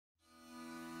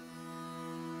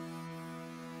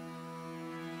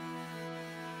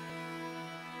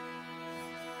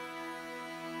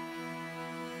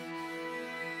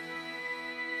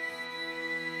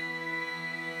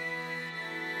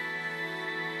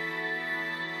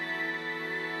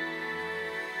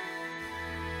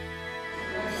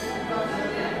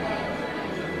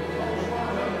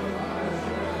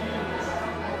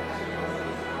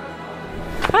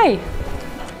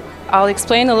I'll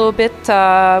explain a little bit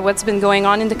what's been going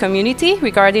on in the community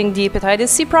regarding the Hepatitis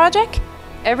C project.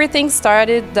 Everything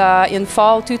started in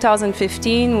fall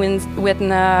 2015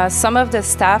 when some of the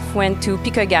staff went to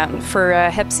Picogan for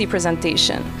a Hep C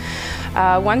presentation.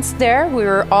 Once there, we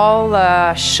were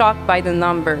all shocked by the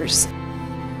numbers.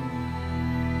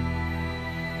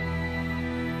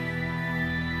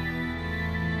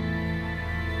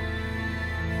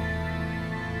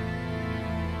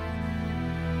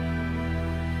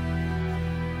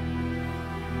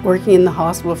 Working in the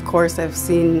hospital, of course, I've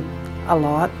seen a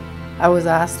lot. I was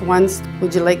asked once,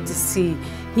 would you like to see?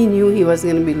 He knew he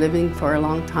wasn't going to be living for a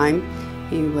long time.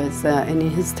 He was in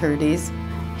his 30s.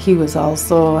 He was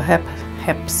also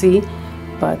Hep C,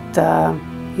 but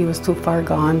he was too far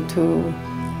gone to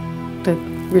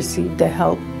receive the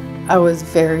help. I was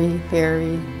very,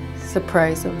 very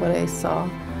surprised at what I saw.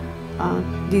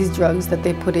 These drugs that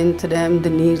they put into them, the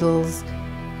needles,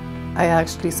 I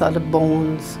actually saw the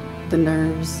bones, the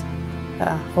nerves,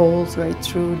 holes right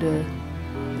through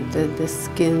the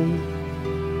skin.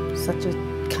 Such a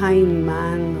kind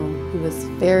man, though. He was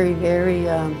very, very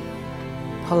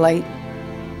polite,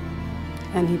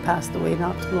 and he passed away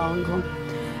not too long ago.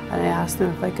 And I asked him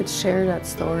if I could share that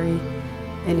story,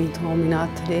 and he told me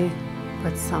not today,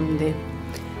 but someday.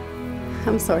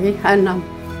 I'm sorry. And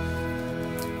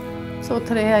so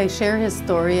today I share his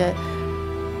story.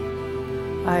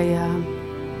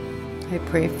 I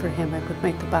pray for him. I put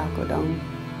my tobacco down.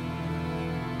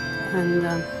 And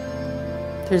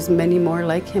there's many more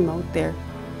like him out there.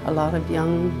 A lot of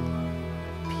young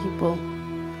people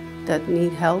that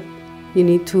need help. You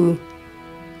need to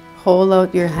hold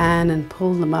out your hand and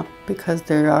pull them up because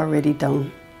they're already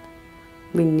down.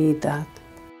 We need that.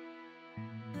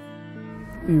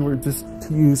 We were just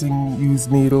using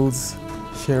used needles,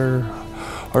 share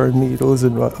our needles,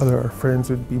 and our friends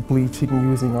would be bleaching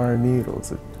using our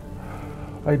needles.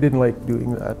 I didn't like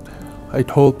doing that. I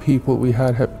told people we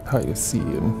had hepatitis C,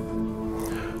 and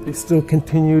they still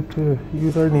continued to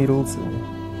use our needles.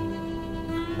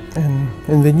 And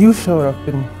then you showed up,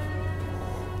 and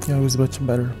yeah, it was much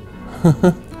better.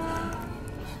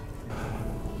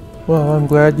 Well, I'm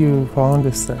glad you found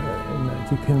us and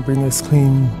that you can bring us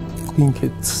clean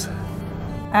kids.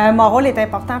 Mon rôle est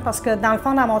important parce que dans le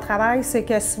fond, dans mon travail, c'est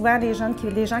que souvent les gens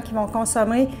qui vont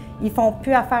consommer, ils font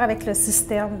plus affaire avec le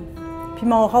système. Puis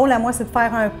mon rôle à moi, c'est de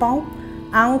faire un pont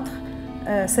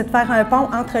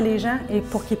entre les gens et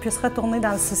pour qu'ils puissent retourner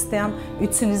dans le système,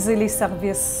 utiliser les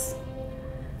services,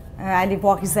 aller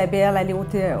voir Isabelle, aller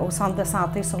au centre de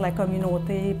santé sur la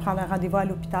communauté, prendre un rendez-vous à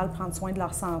l'hôpital, prendre soin de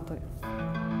leur santé.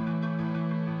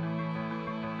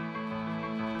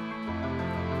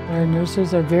 Our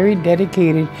nurses are very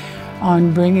dedicated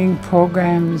on bringing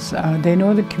programs. They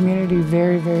know the community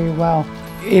very, very well.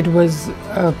 It was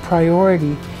a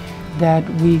priority that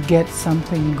we get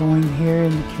something going here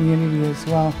in the community as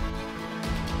well.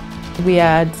 We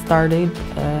had started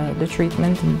the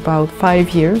treatment in about 5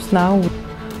 years now.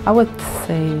 I would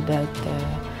say that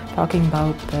talking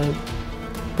about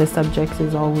the subjects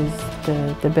is always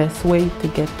the best way to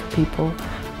get to people.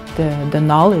 The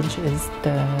knowledge is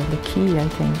the key, I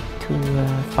think,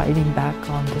 to fighting back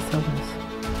on this illness.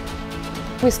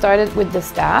 We started with the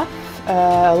staff.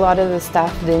 A lot of the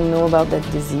staff didn't know about the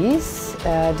disease,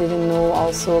 didn't know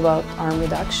also about harm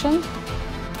reduction.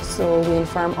 So we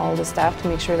informed all the staff to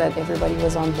make sure that everybody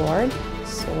was on board,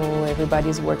 so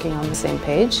everybody's working on the same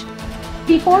page.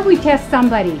 Before we test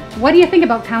somebody, what do you think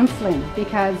about counseling?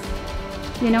 Because,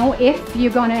 you know, if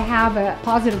you're going to have a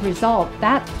positive result,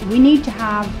 that we need to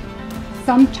have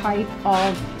some type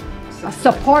of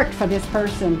support for this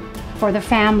person, for the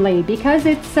family, because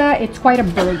it's quite a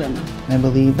burden. I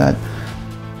believe that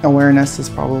awareness is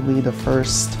probably the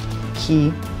first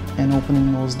key in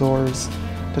opening those doors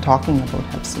to talking about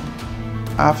Hep C.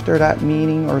 After that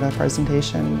meeting or that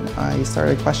presentation, I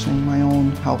started questioning my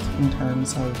own health in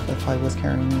terms of if I was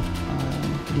carrying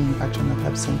the infection of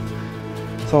Hep C.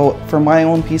 So for my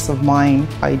own peace of mind,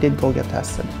 I did go get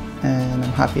tested. And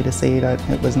I'm happy to say that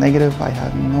it was negative. I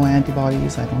have no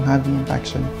antibodies, I don't have the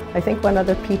infection. I think when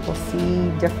other people see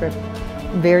different,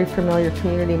 very familiar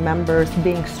community members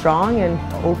being strong and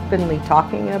openly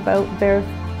talking about their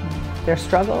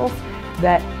struggles,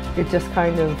 that it just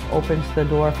kind of opens the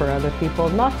door for other people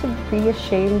not to be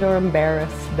ashamed or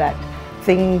embarrassed that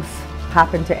things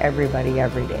happen to everybody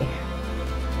every day.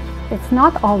 It's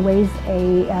not always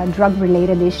a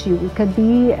drug-related issue. It could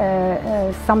be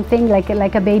something like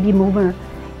a baby boomer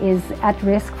is at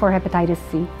risk for hepatitis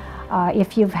C.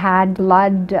 If you've had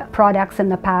blood products in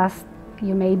the past,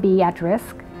 you may be at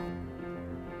risk.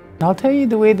 I'll tell you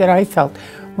the way that I felt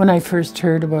when I first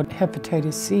heard about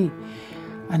hepatitis C.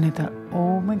 And I thought,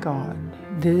 oh my God,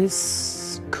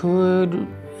 this could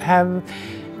have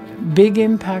big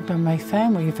impact on my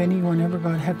family if anyone ever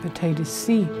got hepatitis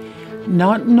C.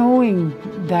 Not knowing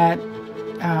that,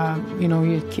 you know,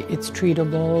 it's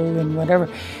treatable and whatever.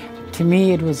 To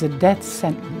me, it was a death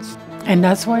sentence. And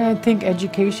that's why I think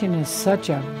education is such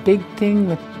a big thing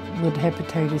with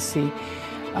hepatitis C.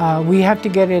 We have to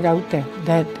get it out there,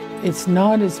 that it's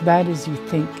not as bad as you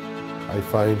think. I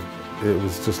find it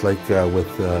was just like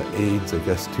with AIDS, I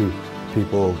guess, too.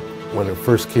 People, when it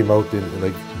first came out,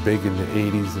 like big in the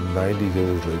 80s and 90s,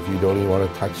 it was like you don't even want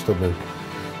to touch them, and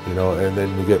you know. And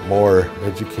then you get more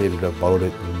educated about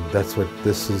it, and that's what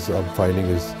this is. I'm finding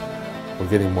is we're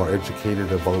getting more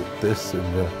educated about this,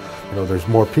 and you know, there's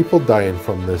more people dying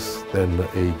from this than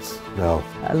AIDS now.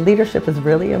 Leadership is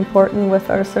really important with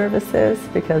our services,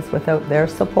 because without their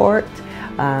support,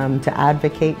 to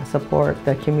advocate and support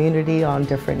the community on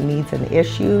different needs and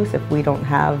issues, if we don't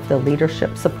have the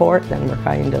leadership support, then we're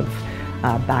kind of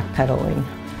backpedaling.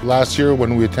 Last year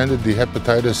when we attended the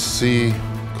Hepatitis C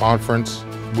conference,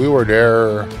 we were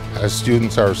there as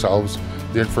students ourselves.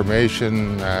 The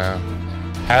information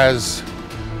has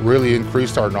really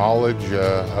increased our knowledge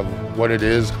of what it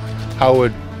is, how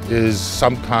it is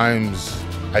sometimes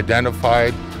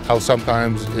identified, how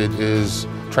sometimes it is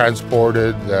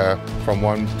transported from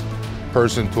one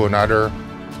person to another.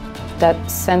 That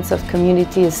sense of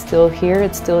community is still here,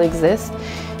 it still exists,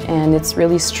 and it's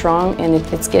really strong, and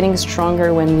it's getting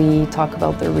stronger when we talk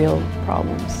about the real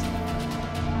problems.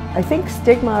 I think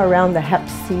stigma around the Hep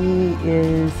C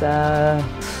is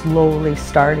slowly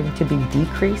starting to be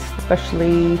decreased,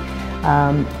 especially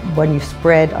when you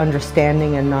spread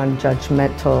understanding and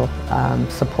non-judgmental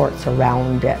supports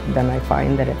around it. Then I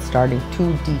find that it's starting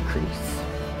to decrease.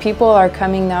 People are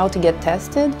coming now to get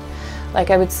tested.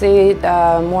 Like I would say,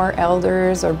 more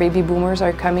elders or baby boomers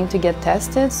are coming to get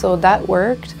tested, so that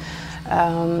worked.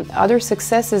 Other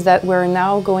success is that we're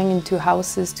now going into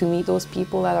houses to meet those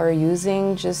people that are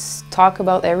using, just talk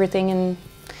about everything, and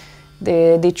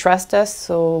they trust us,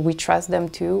 so we trust them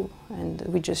too, and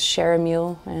we just share a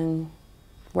meal, and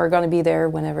we're going to be there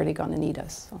whenever they're going to need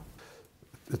us. So.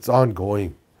 It's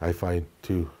ongoing, I find,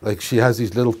 too. Like she has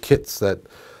these little kits that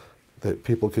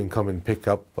people can come and pick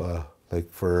up,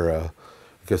 like for, I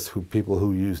guess, people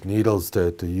who use needles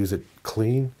to use it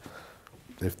clean,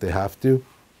 if they have to.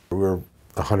 We're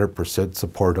 100%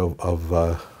 supportive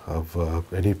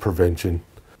of any prevention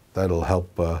that'll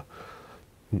help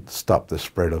stop the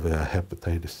spread of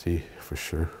hepatitis C, for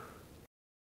sure.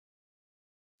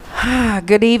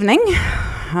 Good evening.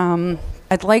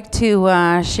 I'd like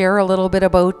to share a little bit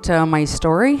about my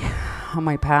story,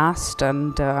 my past,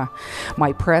 and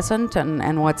my present,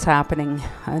 and what's happening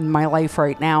in my life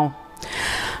right now.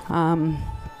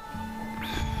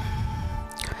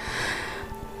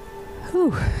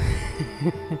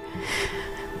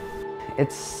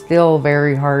 It's still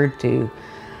very hard to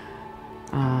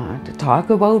talk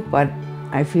about, but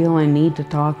I feel I need to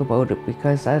talk about it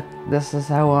because this is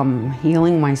how I'm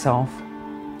healing myself.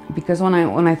 Because when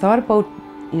I thought about,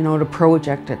 you know, the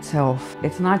project itself,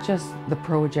 it's not just the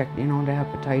project, you know, the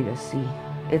hepatitis C.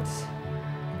 It's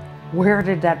where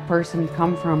did that person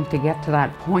come from to get to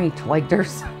that point? Like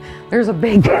there's a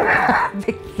big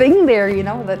big thing there, you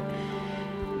know, that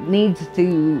needs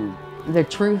to, the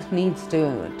truth needs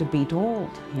to be told,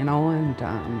 you know. And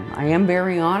I am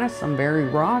very honest, I'm very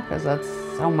raw, because that's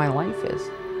how my life is.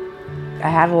 I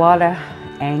had a lot of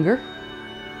anger,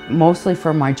 mostly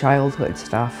from my childhood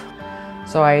stuff.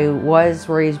 So I was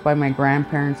raised by my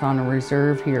grandparents on a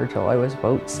reserve here till I was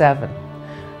about 7.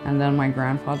 And then my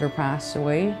grandfather passed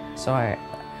away, so I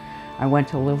went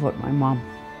to live with my mom.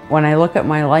 When I look at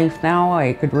my life now,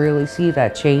 I could really see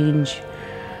that change.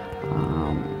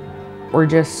 Or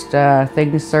just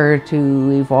things started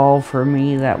to evolve for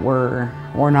me that were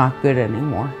not good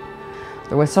anymore.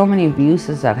 There was so many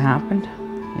abuses that happened,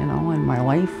 you know, in my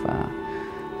life.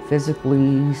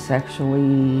 Physically,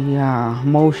 sexually,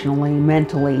 emotionally,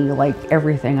 mentally, like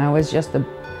everything. I was just an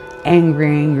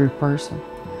angry person.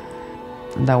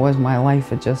 And that was my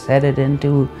life. It just headed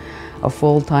into a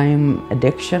full-time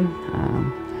addiction.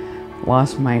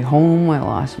 Lost my home, I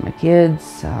lost my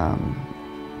kids.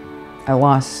 I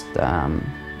lost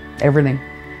everything.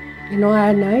 You know,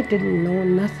 and I didn't know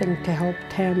nothing to help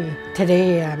Tammy.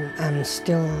 Today I'm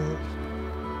still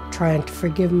trying to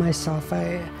forgive myself.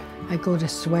 I go to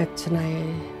sweats and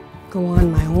I go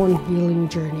on my own healing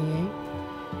journey,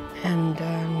 and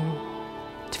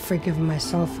to forgive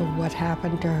myself of what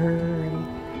happened to her.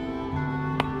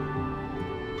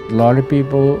 A lot of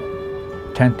people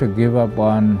tend to give up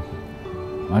on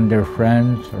on their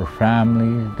friends or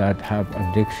family that have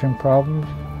addiction problems.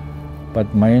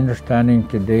 But my understanding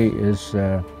today is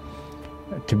to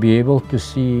be able to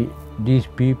see these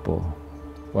people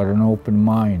with an open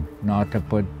mind, not to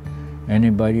put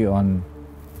anybody on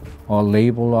or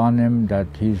label on him that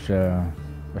he's a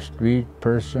street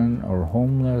person or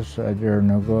homeless, they're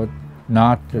no good.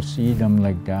 Not to see them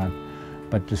like that,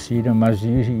 but to see them as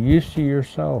you see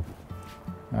yourself.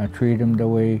 Treat them the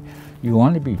way you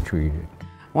want to be treated.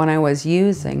 When I was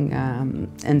using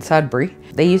in Sudbury,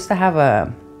 they used to have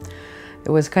it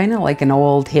was kind of like an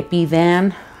old hippie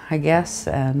van, I guess,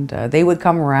 and they would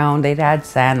come around, they'd had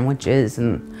sandwiches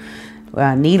and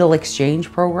a needle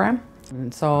exchange program.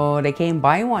 And so they came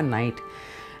by one night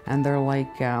and they're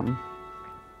like,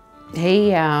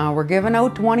 hey, we're giving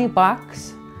out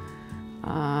 $20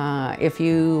 if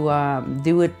you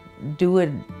do a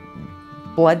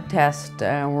blood test.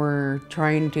 We're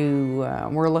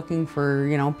looking for,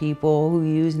 you know, people who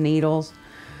use needles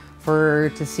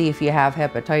to see if you have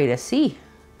hepatitis C.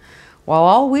 Well,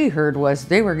 all we heard was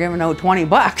they were giving out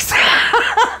 $20.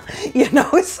 You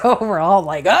know, so we're all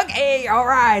like, okay, all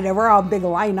right, and we're all big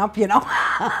lineup, you know.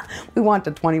 We want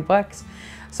the $20.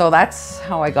 So that's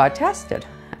how I got tested.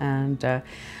 And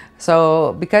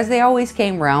so because they always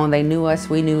came around, they knew us,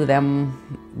 we knew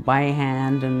them by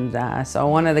hand. And so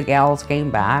one of the gals came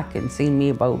back and seen me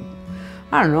about,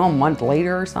 I don't know, a month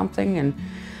later or something. And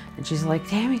she's like,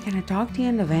 Tammy, can I talk to you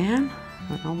in the van?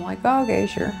 And I'm like, oh, okay,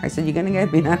 sure. I said, you're gonna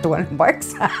get me not $20?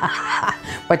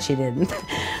 But she didn't.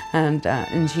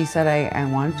 And she said, I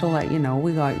wanted to let you know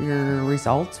we got your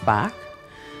results back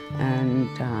and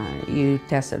you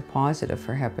tested positive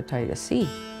for hepatitis C.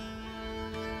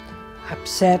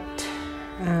 Upset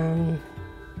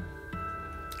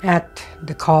at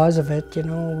the cause of it, you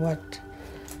know,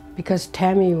 because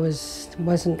Tammy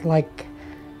wasn't like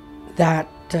that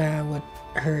with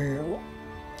her,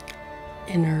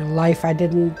 in her life. I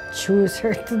didn't choose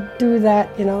her to do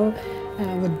that, you know,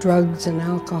 with drugs and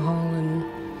alcohol, and,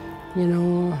 you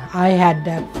know, I had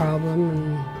that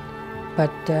problem,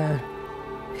 but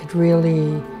it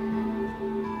really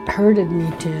hurted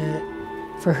me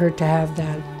for her to have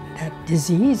that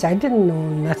disease. I didn't know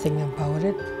nothing about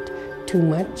it too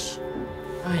much.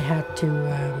 I had to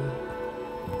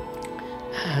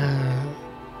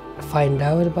find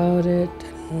out about it.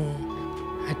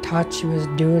 And I thought she was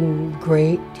doing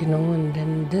great, you know, and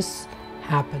then this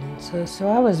happened. So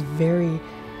I was very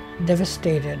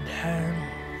devastated,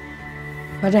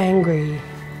 but angry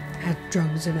at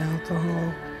drugs and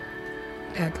alcohol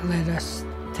that led us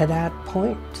to that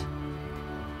point.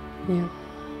 Yeah.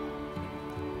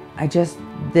 I just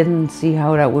didn't see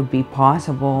how that would be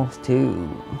possible to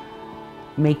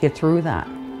make it through that.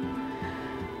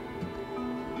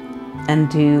 And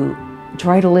to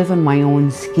try to live in my own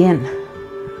skin.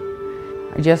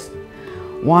 I just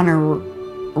want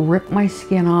to rip my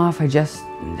skin off. I just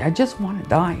want to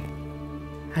die.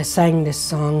 I sang this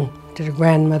song to the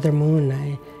grandmother moon.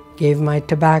 I gave my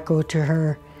tobacco to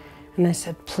her, and I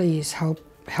said, please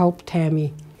help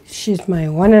Tammy. She's my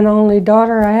one and only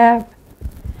daughter I have.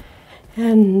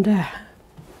 And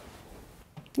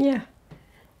yeah,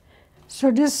 so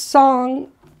this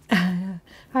song,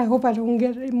 I hope I don't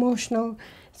get emotional.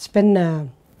 It's been a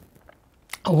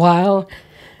while,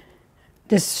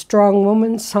 this Strong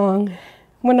Woman song.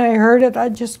 When I heard it, I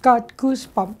just got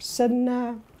goosebumps,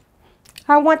 and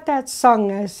I want that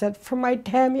sung. I said, for my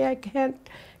Tammy, I can't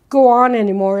go on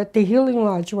anymore at the Healing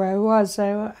Lodge where I was.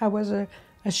 I was a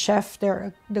chef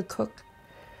there, the cook.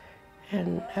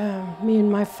 And me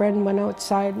and my friend went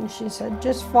outside and she said,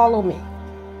 just follow me.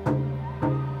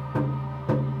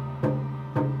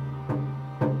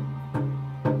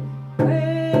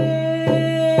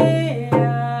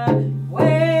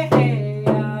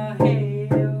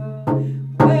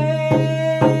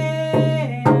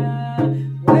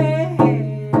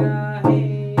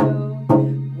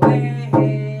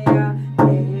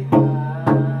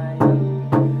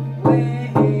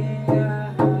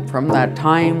 From that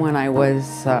time when I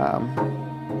was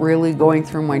really going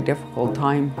through my difficult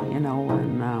time, you know,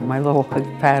 in my little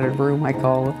padded room, I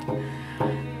call it,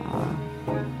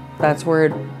 that's where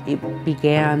it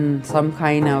began, some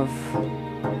kind of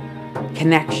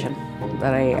connection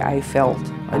that I felt.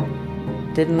 I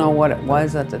didn't know what it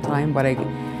was at the time, but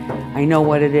I know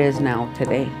what it is now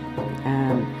today.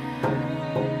 And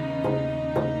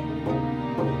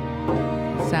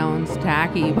sounds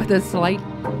tacky, but this light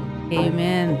came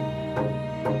in.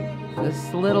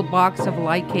 This little box of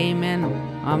light came in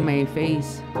on my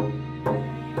face.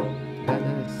 Got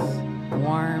this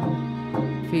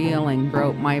warm feeling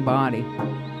throughout my body.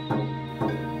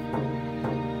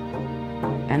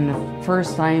 And the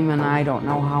first time in I don't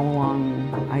know how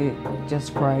long, I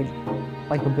just cried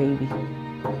like a baby.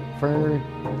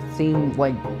 Seemed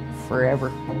like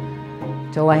forever,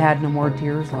 till I had no more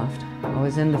tears left. I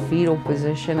was in the fetal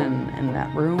position in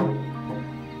that room.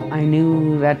 I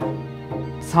knew that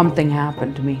something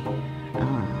happened to me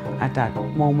at that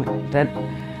moment, that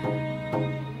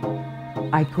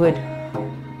I could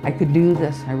do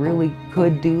this. I really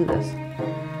could do this.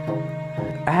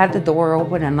 I had the door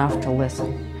open enough to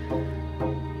listen.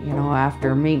 You know,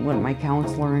 after meeting with my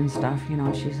counselor and stuff, you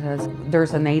know, she says,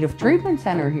 there's a Native treatment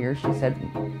center here. She said,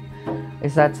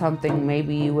 is that something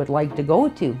maybe you would like to go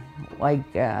to?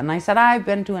 And I said, I've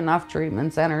been to enough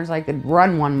treatment centers. I could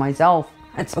run one myself.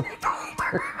 That's what I told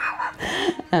her.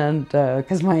 And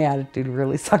because my attitude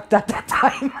really sucked at that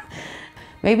time.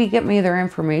 Maybe get me their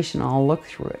information, I'll look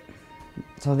through it.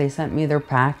 So they sent me their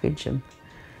package, and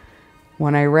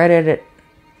when I read it,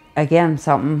 again,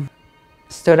 something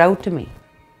stood out to me.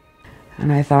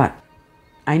 And I thought,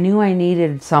 I knew I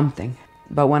needed something.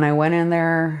 But when I went in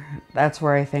there, that's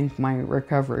where I think my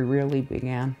recovery really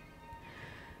began.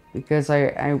 Because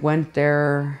I went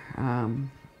there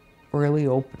really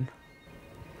open.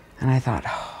 And I thought,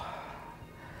 oh,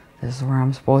 this is where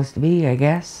I'm supposed to be, I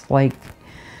guess. Like,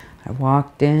 I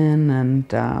walked in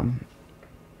and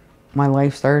my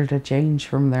life started to change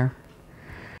from there.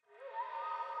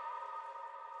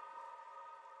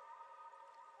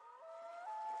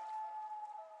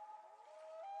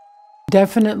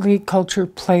 Definitely culture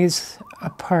plays a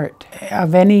part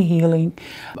of any healing,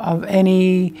 of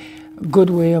any good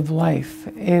way of life.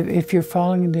 If you're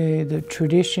following the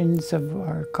traditions of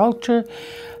our culture,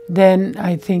 then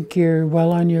I think you're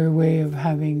well on your way of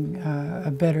having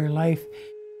a better life.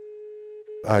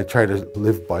 I try to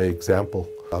live by example.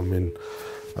 I'm in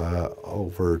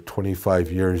over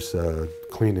 25 years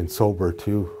clean and sober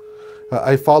too.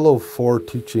 I follow 4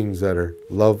 teachings that are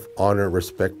love, honor,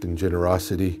 respect, and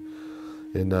generosity.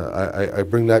 And I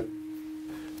bring that,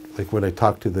 like when I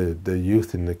talk to the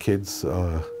youth and the kids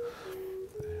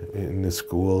in the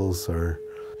schools, or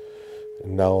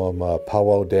now I'm a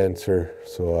powwow dancer,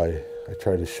 so I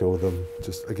try to show them,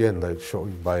 just again, like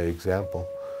showing by example,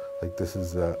 like this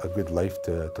is a good life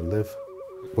to live.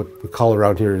 What we call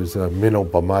around here is Mino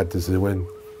Bamad Ziwin,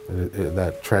 and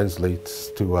that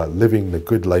translates to living the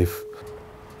good life.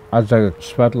 As a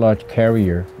sweat lodge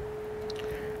carrier,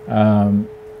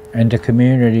 in the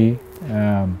community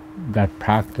that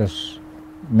practice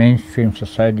mainstream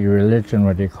society religion,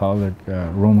 what they call it,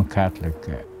 Roman Catholic.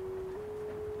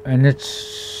 And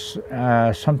it's,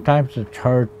 sometimes it's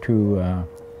hard to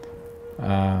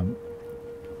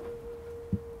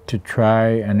try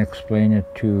and explain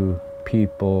it to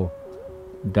people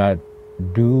that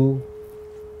do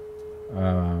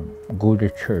go to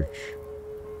church.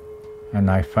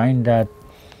 And I find that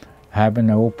having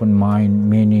an open mind,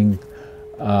 meaning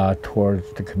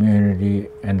towards the community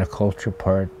and the culture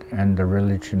part and the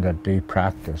religion that they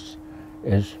practice,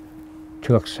 is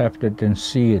to accept it and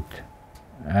see it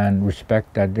and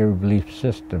respect that their belief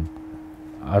system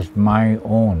as my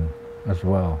own as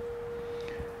well.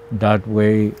 That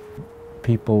way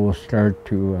people will start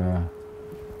to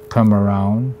come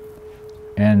around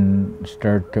and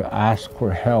start to ask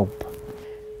for help.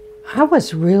 I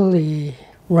was really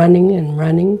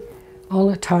running all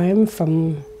the time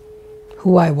from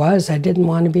who I was. I didn't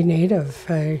want to be Native,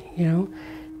 you know.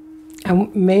 I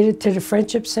made it to the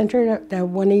Friendship Center that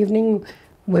one evening,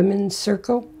 women's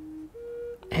circle,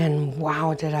 and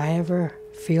wow, did I ever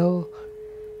feel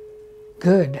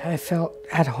good. I felt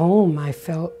at home, I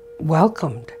felt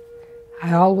welcomed.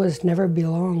 I always never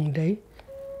belonged, eh?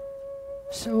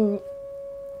 So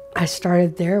I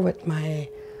started there with my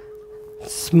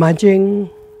smudging,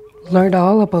 learned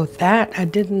all about that. I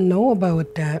didn't know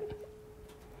about that.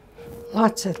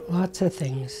 Lots of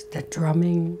things. The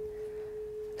drumming,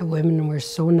 the women were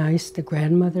so nice, the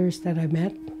grandmothers that I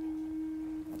met.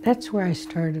 That's where I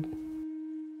started.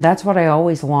 That's what I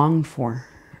always longed for,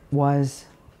 was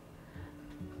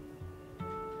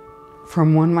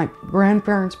from when my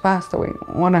grandparents passed away,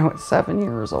 when I was 7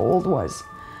 years old, was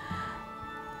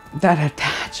that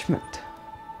attachment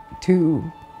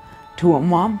to a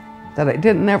mom that I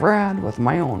never had with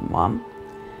my own mom.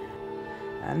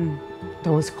 And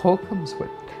those Kokums would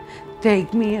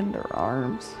take me in their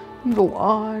arms, in the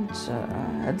lodge,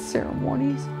 at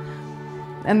ceremonies,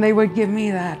 and they would give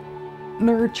me that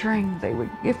nurturing, they would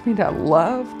give me that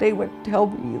love, they would tell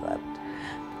me that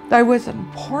I was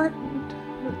important,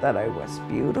 that I was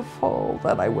beautiful,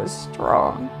 that I was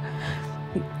strong.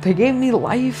 They gave me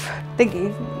life, they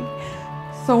gave me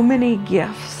so many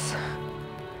gifts.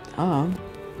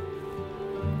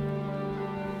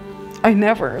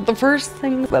 The first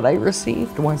thing that I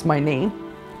received was my name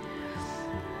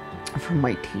from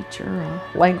my teacher,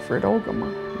 Langford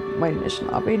Ogama. My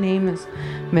Anishinaabe name is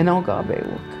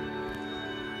Minogabewuk.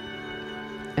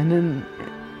 And then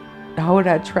how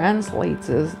that translates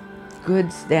is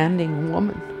good standing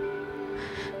woman.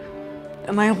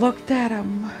 And I looked at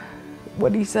him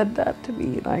when he said that to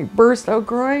me, and I burst out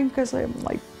crying because I'm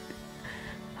like,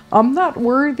 I'm not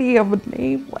worthy of a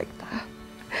name like that.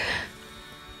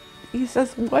 He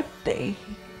says, one day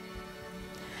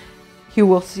you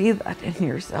will see that in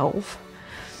yourself.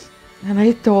 And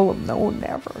I told him, no,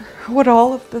 never. With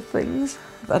all of the things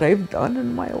that I've done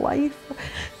in my life,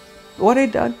 what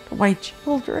I've done to my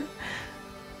children,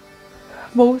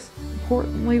 most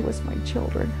importantly was my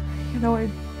children. You know, it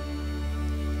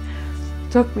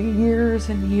took me years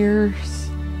and years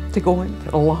to go into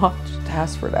the lodge to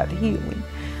ask for that healing,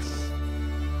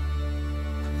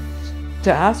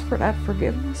 to ask for that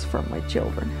forgiveness from my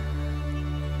children.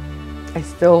 I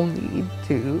still need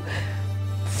to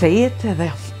say it to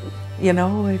them. You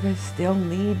know, I still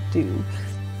need to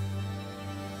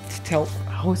tell them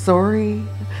how sorry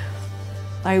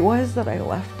I was that I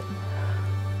left them.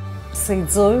 C'est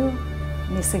dur,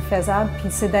 mais c'est faisable.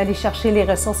 Puis c'est d'aller chercher les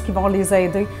ressources qui vont les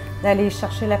aider, d'aller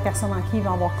chercher la personne en qui ils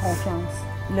vont avoir confiance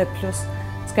le plus.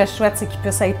 Ce que je souhaite, c'est qu'ils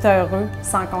puissent être heureux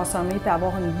sans consommer et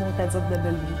avoir une autre de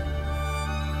belle vie.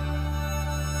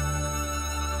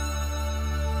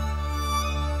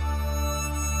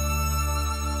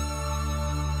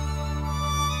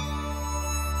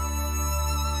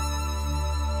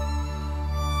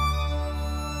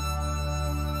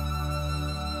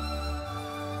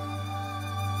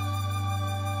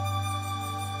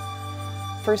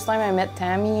 First time I met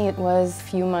Tammy, it was a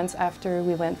few months after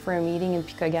we went for a meeting in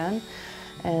Pikogan,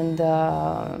 and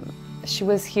she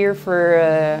was here for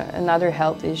another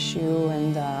health issue,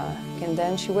 and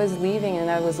then she was leaving, and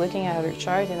I was looking at her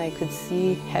chart, and I could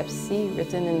see Hep C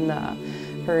written in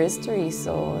her history.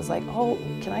 So I was like, "Oh,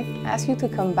 can I ask you to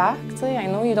come back today? I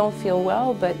know you don't feel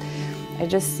well, but I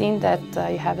just seen that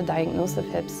you have a diagnosis of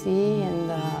Hep C,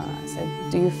 and I said,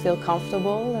 do you feel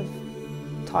comfortable of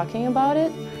talking about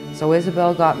it?" So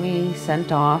Isabel got me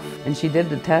sent off, and she did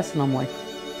the test, and I'm like,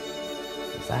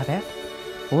 is that it?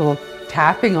 A little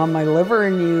tapping on my liver,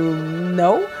 and you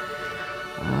know?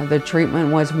 The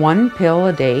treatment was 1 pill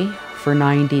a day for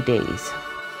 90 days.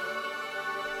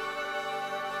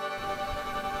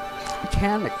 I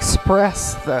can't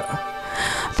express the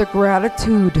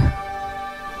gratitude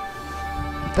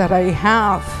that I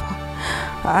have.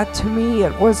 To me,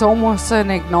 it was almost an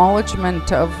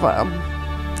acknowledgement of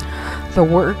the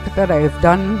work that I've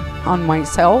done on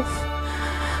myself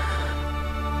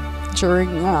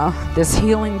during this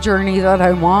healing journey that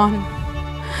I'm on.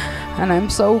 And I'm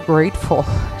so grateful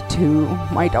to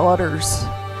my daughters,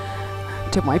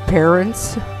 to my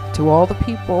parents, to all the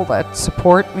people that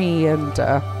support me and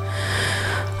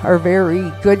are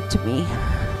very good to me.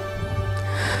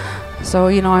 So,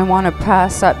 you know, I want to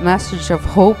pass that message of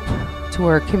hope to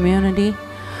our community,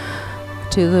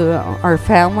 to our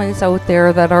families out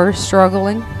there that are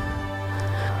struggling.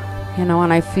 You know,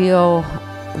 and I feel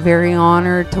very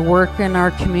honored to work in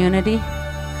our community.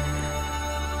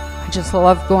 I just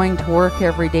love going to work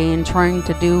every day and trying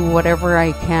to do whatever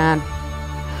I can,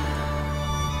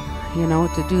 you know,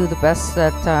 to do the best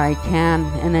that I can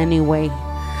in any way.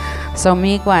 So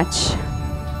miigwech.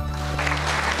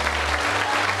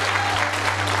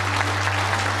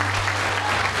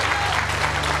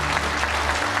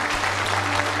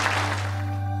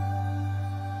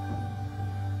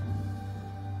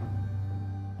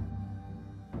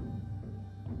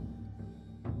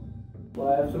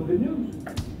 Well, I have some good news.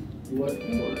 You was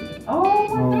cured. Oh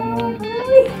my God,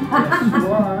 really? Yes,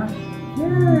 you are.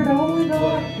 Cured, oh my You God.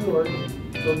 are cured.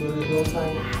 So there's no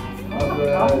sign of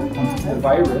the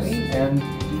virus, and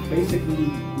basically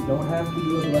you don't have to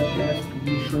do a blood test.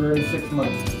 Be sure in 6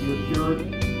 months. You're cured.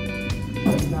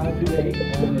 It's not today,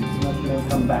 and it's not going to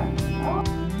come back.